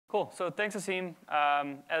Cool. So thanks, Asim.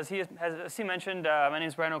 As Asim mentioned, my name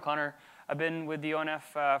is Brian O'Connor. I've been with the ONF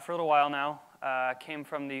for a little while now. Came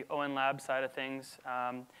from the ON Lab side of things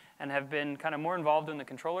and have been kind of more involved in the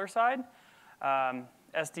controller side,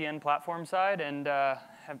 SDN platform side, and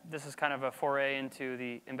this is kind of a foray into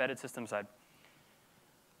the embedded system side.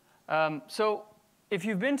 So if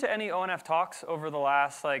you've been to any ONF talks over the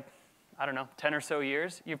last, I don't know, 10 or so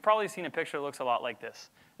years, you've probably seen a picture that looks a lot like this.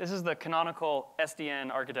 This is the canonical SDN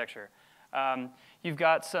architecture. You've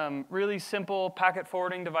got some really simple packet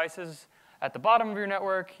forwarding devices at the bottom of your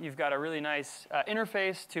network. You've got a really nice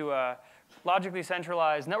interface to a logically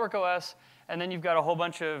centralized network OS. And then you've got a whole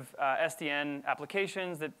bunch of SDN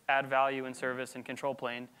applications that add value and service and control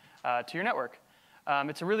plane to your network.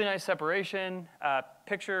 It's a really nice separation.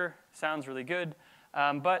 Picture sounds really good.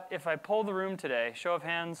 But if I poll the room today, show of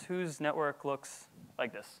hands, whose network looks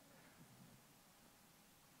like this?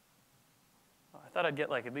 I thought I'd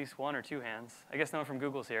get at least 1 or 2 hands. I guess no one from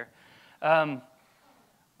Google's here.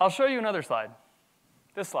 I'll show you another slide,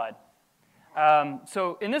 this slide.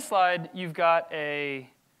 So in this slide, you've got a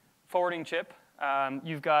forwarding chip.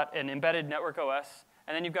 You've got an embedded network OS.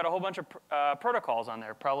 And then you've got a whole bunch of protocols on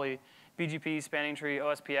there, probably BGP, spanning tree,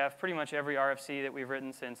 OSPF, pretty much every RFC that we've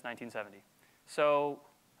written since 1970. So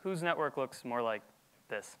whose network looks more like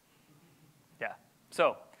this? Yeah.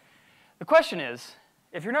 So the question is,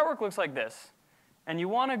 if your network looks like this, and you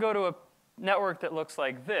want to go to a network that looks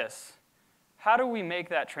like this, how do we make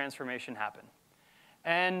that transformation happen?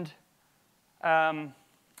 And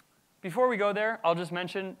before we go there, I'll just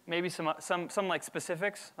mention maybe some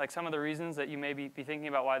specifics, like some of the reasons that you may be thinking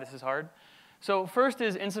about why this is hard. So first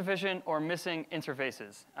is insufficient or missing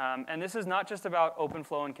interfaces. And this is not just about open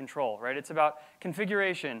flow and control, right? It's about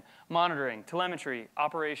configuration, monitoring, telemetry,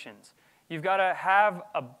 operations. You've got to have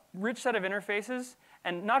a rich set of interfaces,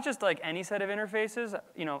 and not just any set of interfaces,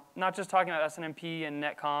 not just talking about SNMP and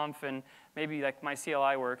netconf and maybe my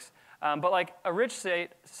CLI works, but a rich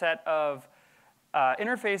set of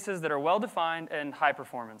interfaces that are well-defined and high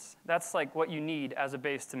performance. That's what you need as a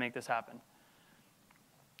base to make this happen.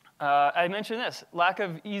 I mentioned this, lack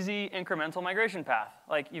of easy incremental migration path.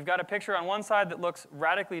 You've got a picture on one side that looks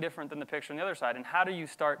radically different than the picture on the other side, and how do you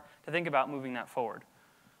start to think about moving that forward?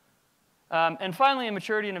 And finally, a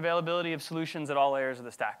maturity and availability of solutions at all layers of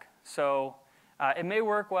the stack. So it may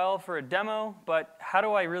work well for a demo, but how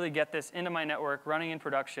do I really get this into my network, running in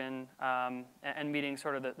production, and meeting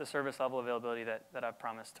sort of the service level availability that I've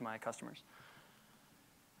promised to my customers?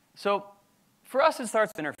 So for us, it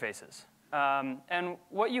starts with interfaces. And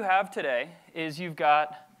what you have today is you've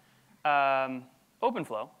got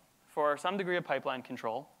OpenFlow for some degree of pipeline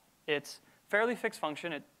control. It's fairly fixed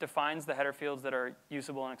function. It defines the header fields that are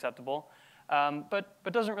usable and acceptable,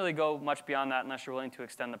 but doesn't really go much beyond that unless you're willing to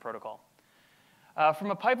extend the protocol.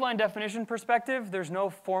 From a pipeline definition perspective, there's no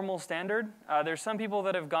formal standard. There's some people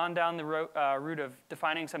that have gone down the route of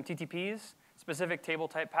defining some TTPs, specific table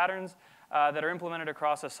type patterns, that are implemented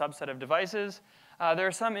across a subset of devices. There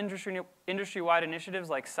are some industry-wide initiatives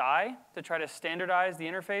like SCI to try to standardize the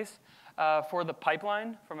interface for the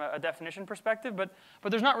pipeline from a definition perspective, but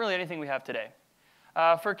there's not really anything we have today.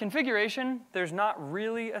 For configuration, there's not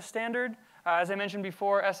really a standard. As I mentioned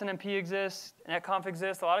before, SNMP exists, netconf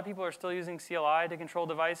exists. A lot of people are still using CLI to control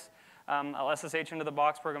device. I'll SSH into the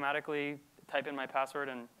box programmatically, type in my password,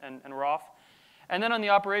 and we're off. And then on the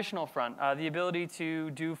operational front, the ability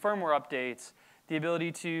to do firmware updates, the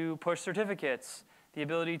ability to push certificates, the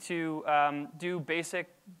ability to do basic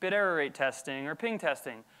bit error rate testing or ping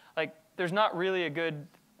testing. There's not really a good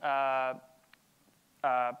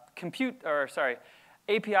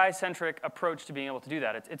API-centric approach to being able to do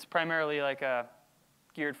that. It's primarily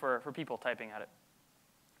geared for people typing at it.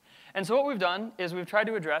 And so what we've done is we've tried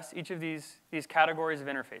to address each of these categories of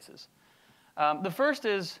interfaces. The first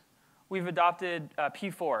is we've adopted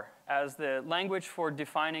P4 as the language for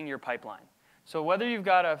defining your pipeline. So whether you've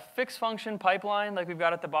got a fixed function pipeline like we've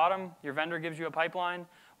got at the bottom, your vendor gives you a pipeline,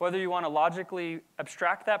 whether you want to logically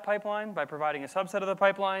abstract that pipeline by providing a subset of the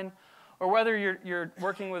pipeline, or whether you're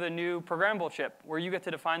working with a new programmable chip where you get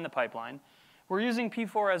to define the pipeline, we're using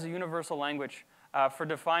P4 as a universal language for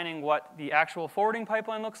defining what the actual forwarding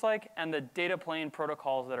pipeline looks like and the data plane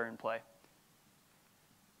protocols that are in play.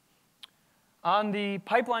 On the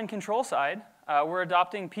pipeline control side, we're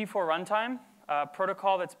adopting P4 runtime, a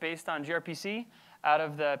protocol that's based on gRPC out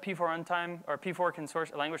of the P4 runtime or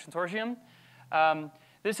P4 language consortium.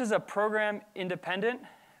 This is a program independent,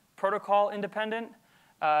 protocol independent,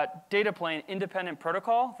 data plane independent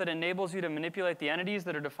protocol that enables you to manipulate the entities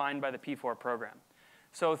that are defined by the P4 program.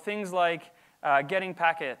 So things like getting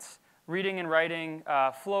packets, reading and writing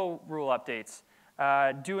flow rule updates,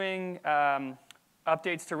 doing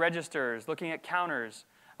updates to registers, looking at counters.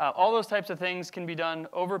 All those types of things can be done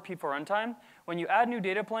over P4 runtime. When you add new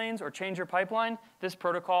data planes or change your pipeline, this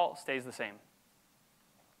protocol stays the same.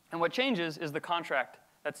 And what changes is the contract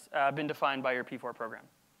that's been defined by your P4 program.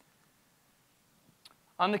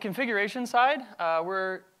 On the configuration side,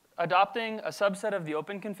 we're adopting a subset of the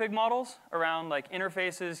OpenConfig models around like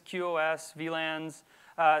interfaces, QoS, VLANs,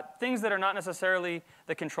 things that are not necessarily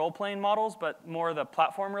the control plane models, but more the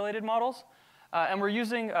platform-related models. And we're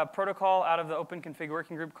using a protocol out of the OpenConfig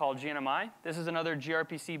working group called GNMI. This is another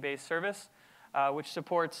gRPC-based service, which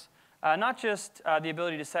supports not just the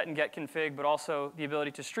ability to set and get config, but also the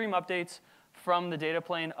ability to stream updates from the data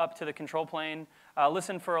plane up to the control plane,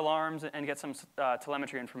 listen for alarms, and get some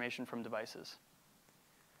telemetry information from devices.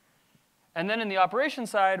 And then in the operation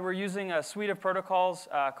side, we're using a suite of protocols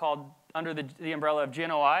called, under the umbrella of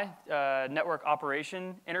GNOI, Network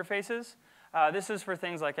Operation Interfaces. This is for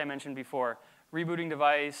things like I mentioned before, rebooting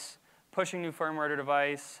device, pushing new firmware to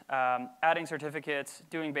device, adding certificates,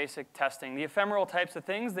 doing basic testing, the ephemeral types of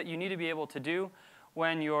things that you need to be able to do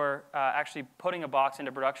when you're actually putting a box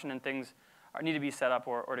into production and things need to be set up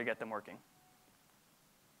or to get them working.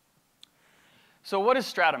 So what is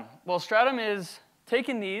Stratum? Well, Stratum is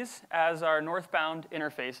taking these as our northbound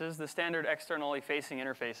interfaces, the standard externally facing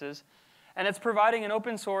interfaces, and it's providing an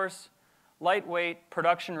open source, lightweight,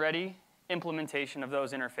 production-ready implementation of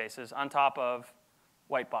those interfaces on top of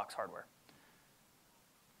white box hardware.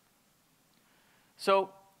 So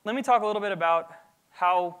let me talk a little bit about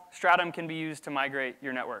how Stratum can be used to migrate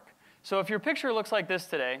your network. So if your picture looks like this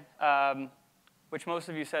today, which most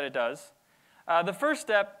of you said it does, the first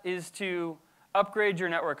step is to upgrade your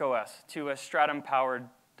network OS to a Stratum-powered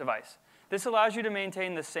device. This allows you to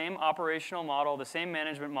maintain the same operational model, the same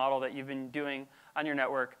management model that you've been doing on your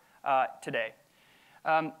network today.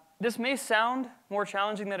 This may sound more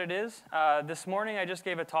challenging than it is. This morning, I just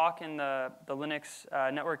gave a talk in the Linux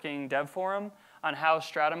networking dev forum on how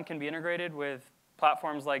Stratum can be integrated with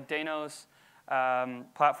platforms like Danos,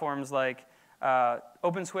 platforms like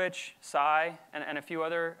OpenSwitch, Psi, and a few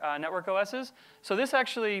other network OSs. So this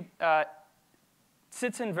actually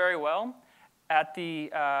sits in very well at the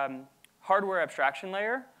hardware abstraction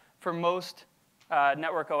layer for most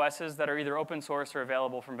network OSs that are either open source or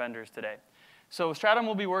available from vendors today. So Stratum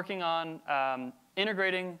will be working on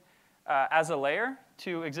integrating as a layer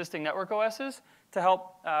to existing network OSs to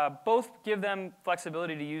help both give them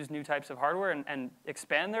flexibility to use new types of hardware and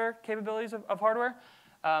expand their capabilities of hardware,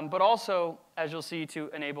 but also, as you'll see, to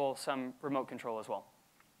enable some remote control as well.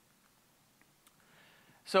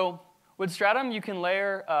 So with Stratum, you can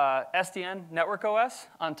layer SDN network OS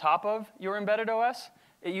on top of your embedded OS.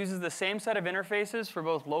 It uses the same set of interfaces for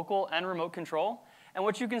both local and remote control. And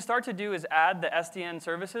what you can start to do is add the SDN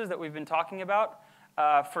services that we've been talking about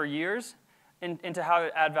for years into how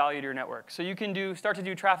to add value to your network. So you can start to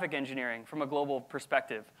do traffic engineering from a global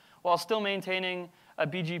perspective while still maintaining a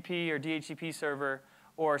BGP or DHCP server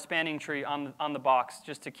or spanning tree on the box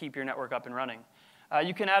just to keep your network up and running.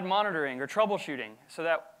 You can add monitoring or troubleshooting so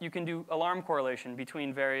that you can do alarm correlation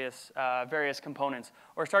between various components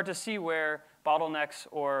or start to see where bottlenecks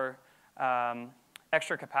or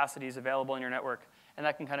extra capacity is available in your network, and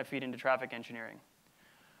that can kind of feed into traffic engineering.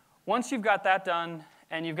 Once you've got that done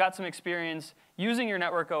and you've got some experience using your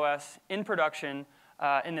network OS in production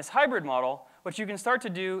in this hybrid model, what you can start to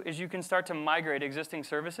do is you can start to migrate existing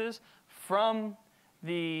services from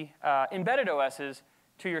the embedded OSs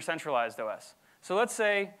to your centralized OS. So let's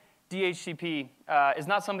say DHCP is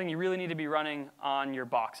not something you really need to be running on your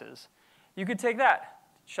boxes. You could take that,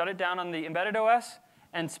 shut it down on the embedded OS,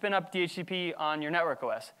 and spin up DHCP on your network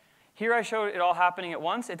OS. Here I showed it all happening at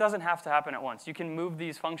once. It doesn't have to happen at once. You can move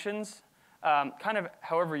these functions kind of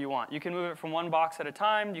however you want. You can move it from one box at a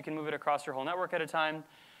time. You can move it across your whole network at a time.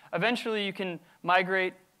 Eventually, you can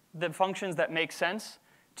migrate the functions that make sense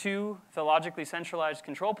to the logically centralized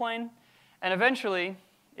control plane. And eventually,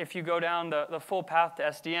 if you go down the full path to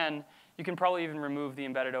SDN, you can probably even remove the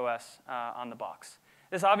embedded OS on the box.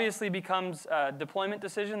 This obviously becomes a deployment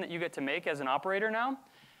decision that you get to make as an operator now.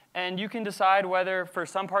 And you can decide whether, for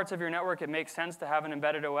some parts of your network, it makes sense to have an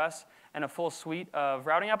embedded OS and a full suite of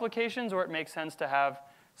routing applications, or it makes sense to have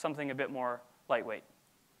something a bit more lightweight.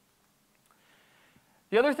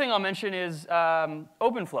 The other thing I'll mention is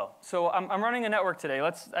OpenFlow. So I'm running a network today.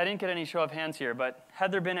 I didn't get any show of hands here, but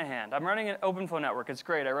had there been a hand? I'm running an OpenFlow network. It's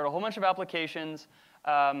great. I wrote a whole bunch of applications.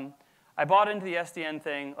 I bought into the SDN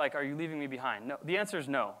thing. Like, are you leaving me behind? No. The answer is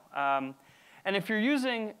no. And if you're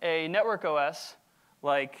using a network OS,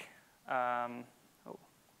 like, oh,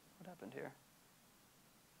 what happened here?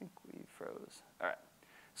 I think we froze. All right.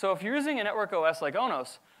 So if you're using a network OS like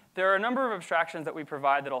ONOS, there are a number of abstractions that we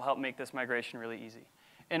provide that will help make this migration really easy.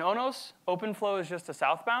 In ONOS, OpenFlow is just a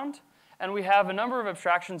southbound, and we have a number of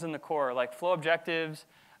abstractions in the core, like flow objectives,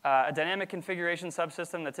 a dynamic configuration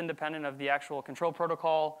subsystem that's independent of the actual control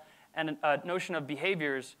protocol, and a notion of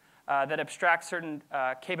behaviors that abstract certain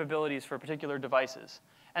capabilities for particular devices.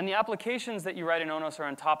 And the applications that you write in ONOS are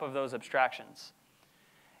on top of those abstractions.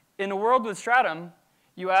 In a world with Stratum,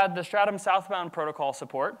 you add the Stratum southbound protocol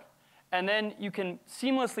support, and then you can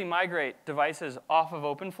seamlessly migrate devices off of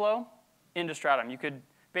OpenFlow into Stratum. You could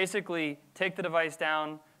basically take the device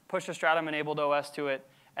down, push a Stratum-enabled OS to it,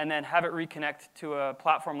 and then have it reconnect to a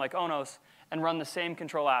platform like ONOS and run the same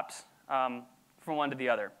control apps from one to the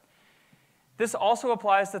other. This also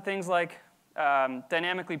applies to things like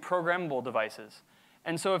dynamically programmable devices.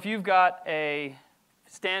 And so if you've got a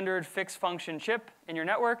standard fixed function chip in your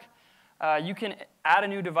network, you can add a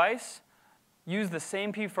new device, use the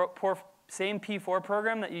same P4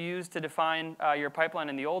 program that you used to define your pipeline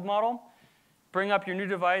in the old model, bring up your new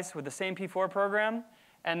device with the same P4 program,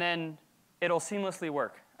 and then it'll seamlessly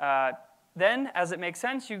work. Then, as it makes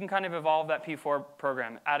sense, you can kind of evolve that P4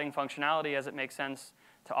 program, adding functionality as it makes sense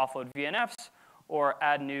to offload VNFs or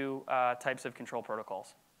add new types of control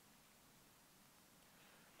protocols.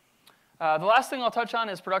 The last thing I'll touch on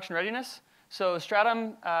is production readiness. So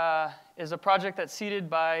Stratum is a project that's seeded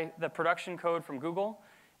by the production code from Google.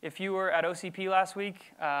 If you were at OCP last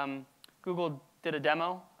week, Google did a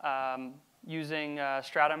demo using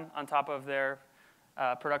Stratum on top of their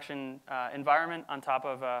production environment on top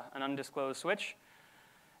of an undisclosed switch.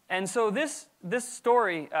 And so this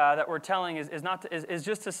story that we're telling is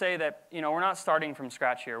just to say that we're not starting from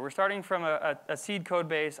scratch here. We're starting from a seed code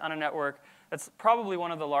base on a network that's probably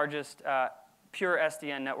one of the largest pure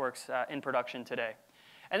SDN networks in production today.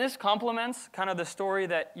 And this complements kind of the story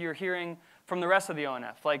that you're hearing from the rest of the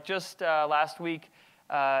ONF. Like just last week,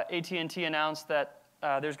 AT&T announced that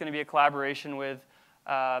there's going to be a collaboration with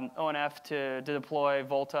ONF to deploy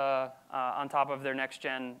Volta on top of their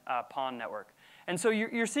next-gen PON network. And so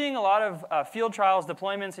you're seeing a lot of field trials,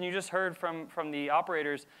 deployments, and you just heard from the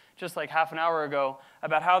operators just like half an hour ago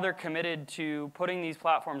about how they're committed to putting these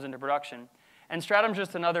platforms into production. And Stratum's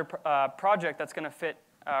just another project that's going to fit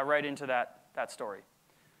right into that story.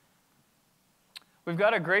 We've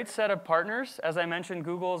got a great set of partners. As I mentioned,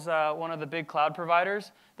 Google's one of the big cloud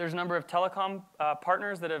providers. There's a number of telecom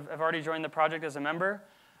partners that have already joined the project as a member.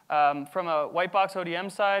 From a white box ODM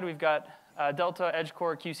side, we've got Delta,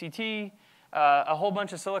 EdgeCore, QCT, a whole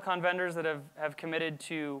bunch of silicon vendors that have committed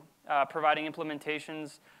to providing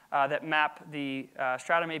implementations that map the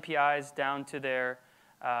Stratum APIs down to their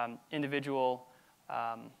individual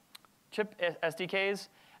chip SDKs,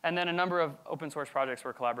 and then a number of open source projects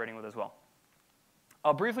we're collaborating with as well.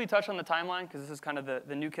 I'll briefly touch on the timeline, because this is kind of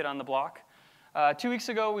the new kid on the block. 2 weeks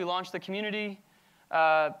ago, we launched the community.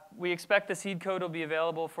 We expect the seed code will be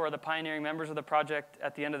available for the pioneering members of the project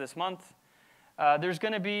at the end of this month. There's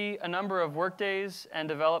going to be a number of workdays and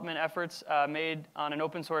development efforts made on an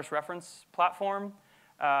open source reference platform,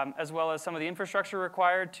 as well as some of the infrastructure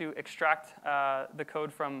required to extract the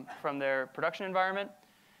code from their production environment.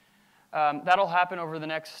 That'll happen over the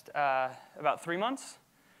next about 3 months.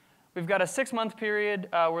 We've got a 6-month period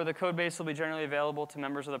where the code base will be generally available to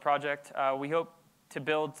members of the project. We hope to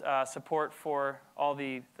build support for all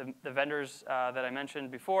the vendors that I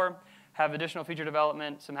mentioned before, have additional feature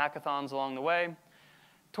development, some hackathons along the way.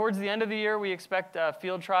 Towards the end of the year, we expect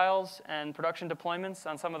field trials and production deployments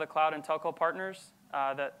on some of the cloud and telco partners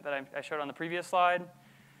that I showed on the previous slide.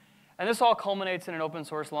 And this all culminates in an open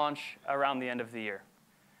source launch around the end of the year.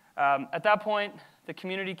 At that point, the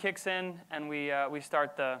community kicks in, and we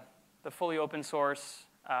start the fully open source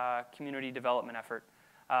community development effort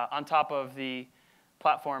on top of the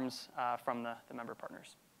platforms from the member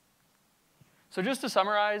partners. So just to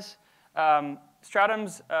summarize,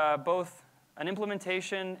 Stratum's both an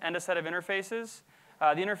implementation and a set of interfaces.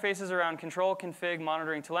 The interfaces around control, config,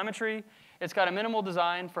 monitoring, telemetry. It's got a minimal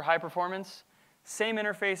design for high performance. Same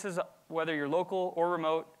interfaces, whether you're local or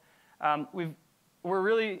remote. We're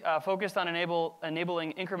really focused on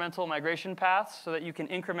enabling incremental migration paths so that you can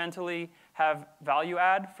incrementally have value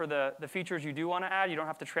add for the features you do want to add. You don't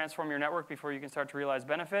have to transform your network before you can start to realize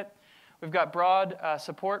benefit. We've got broad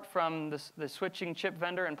support from the switching chip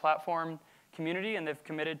vendor and platform community, and they've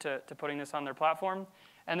committed to putting this on their platform.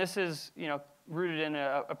 And this is rooted in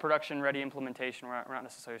a production-ready implementation. We're not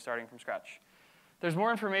necessarily starting from scratch. There's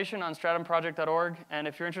more information on stratumproject.org, and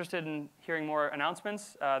if you're interested in hearing more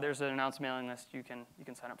announcements, there's an announced mailing list you can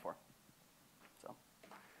sign up for. So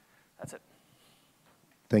that's it.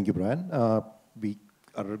 Thank you, Brian. We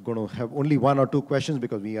are going to have only 1 or 2 questions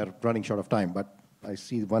because we are running short of time, but I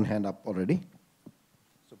see one hand up already.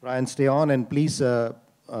 So Brian, stay on, and please,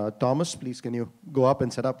 Thomas, please can you go up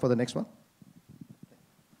and set up for the next one?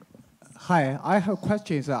 Hi, I have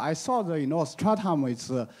questions. I saw the Stratum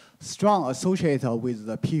is strong associated with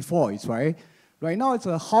the P4, right? Right now, it's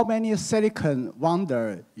how many silicon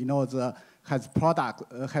vendor has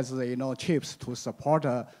chips to support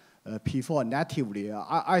P4 natively.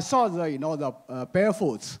 I saw the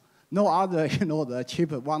Barefoots. No other the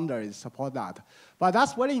chip vendors support that. But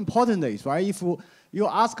that's very important, right? If you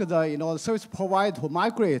ask the service provider to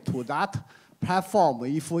migrate to that platform,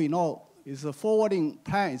 if is a forwarding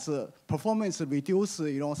plan, is performance reduce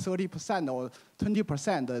 30% or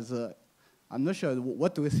 20%. I'm not sure.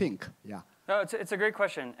 What do you think? Yeah. No, it's a great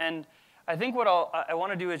question, and I think what I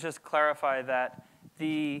want to do is just clarify that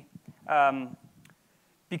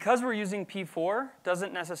because we're using P4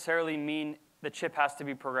 doesn't necessarily mean the chip has to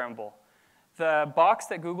be programmable. The box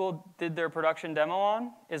that Google did their production demo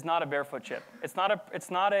on is not a Barefoot chip. It's not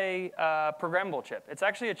a programmable chip. It's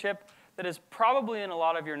actually a chip that is probably in a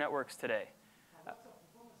lot of your networks today.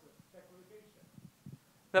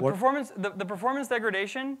 The performance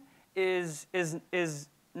degradation is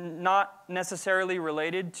not necessarily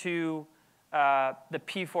related to the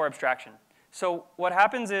P4 abstraction. So what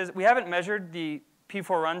happens is we haven't measured the P4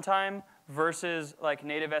 runtime versus like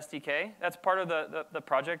native SDK. That's part of the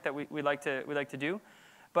project that we like to do.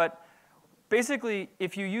 But basically,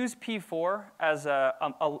 if you use P4 as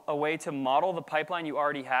a way to model the pipeline you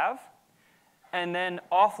already have, and then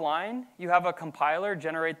offline, you have a compiler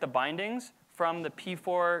generate the bindings from the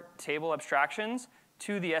P4 table abstractions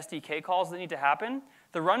to the SDK calls that need to happen,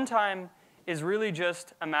 the runtime is really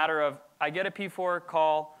just a matter of I get a P4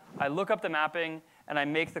 call, I look up the mapping, and I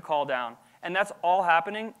make the call down. And that's all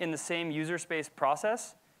happening in the same user space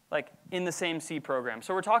process, like in the same C program.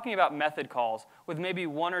 So we're talking about method calls with maybe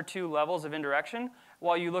 1 or 2 levels of indirection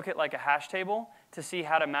while you look at like a hash table to see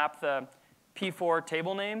how to map the P4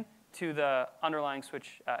 table name to the underlying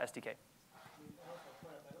switch SDK.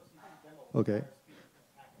 Okay.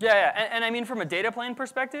 Yeah. And I mean from a data plane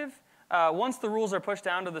perspective, once the rules are pushed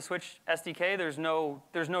down to the switch SDK, there's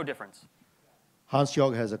no difference.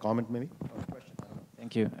 Hans-Jörg has a comment maybe?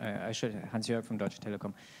 Thank you. Hans-Jörg from Deutsche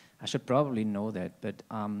Telekom. I should probably know that, but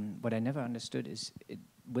what I never understood is,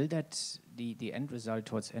 will the end result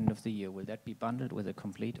towards end of the year, will that be bundled with a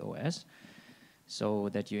complete OS so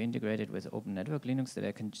that you integrate it with Open Network Linux that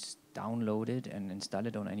I can just download it and install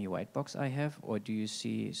it on any white box I have? Or do you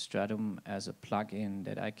see Stratum as a plugin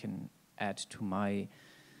that I can add to my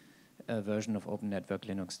version of Open Network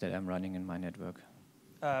Linux that I'm running in my network?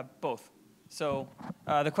 Both. So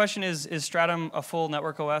the question is Stratum a full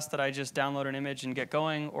network OS that I just download an image and get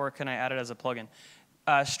going, or can I add it as a plugin?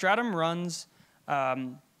 Stratum runs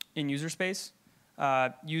in user space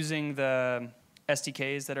using the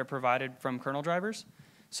SDKs that are provided from kernel drivers.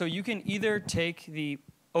 So you can either take the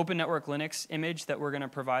Open Network Linux image that we're going to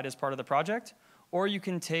provide as part of the project, or you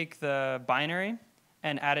can take the binary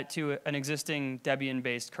and add it to an existing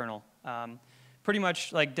Debian-based kernel. Pretty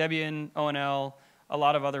much like Debian, ONL, a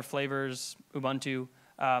lot of other flavors, Ubuntu,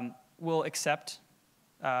 will accept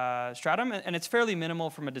Stratum, and it's fairly minimal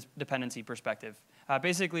from a dependency perspective.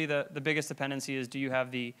 Basically, the biggest dependency is do you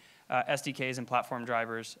have the SDKs and platform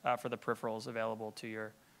drivers for the peripherals available to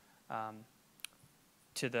your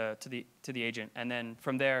to the agent, and then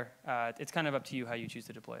from there, it's kind of up to you how you choose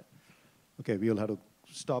to deploy it. Okay, we'll have to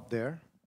stop there.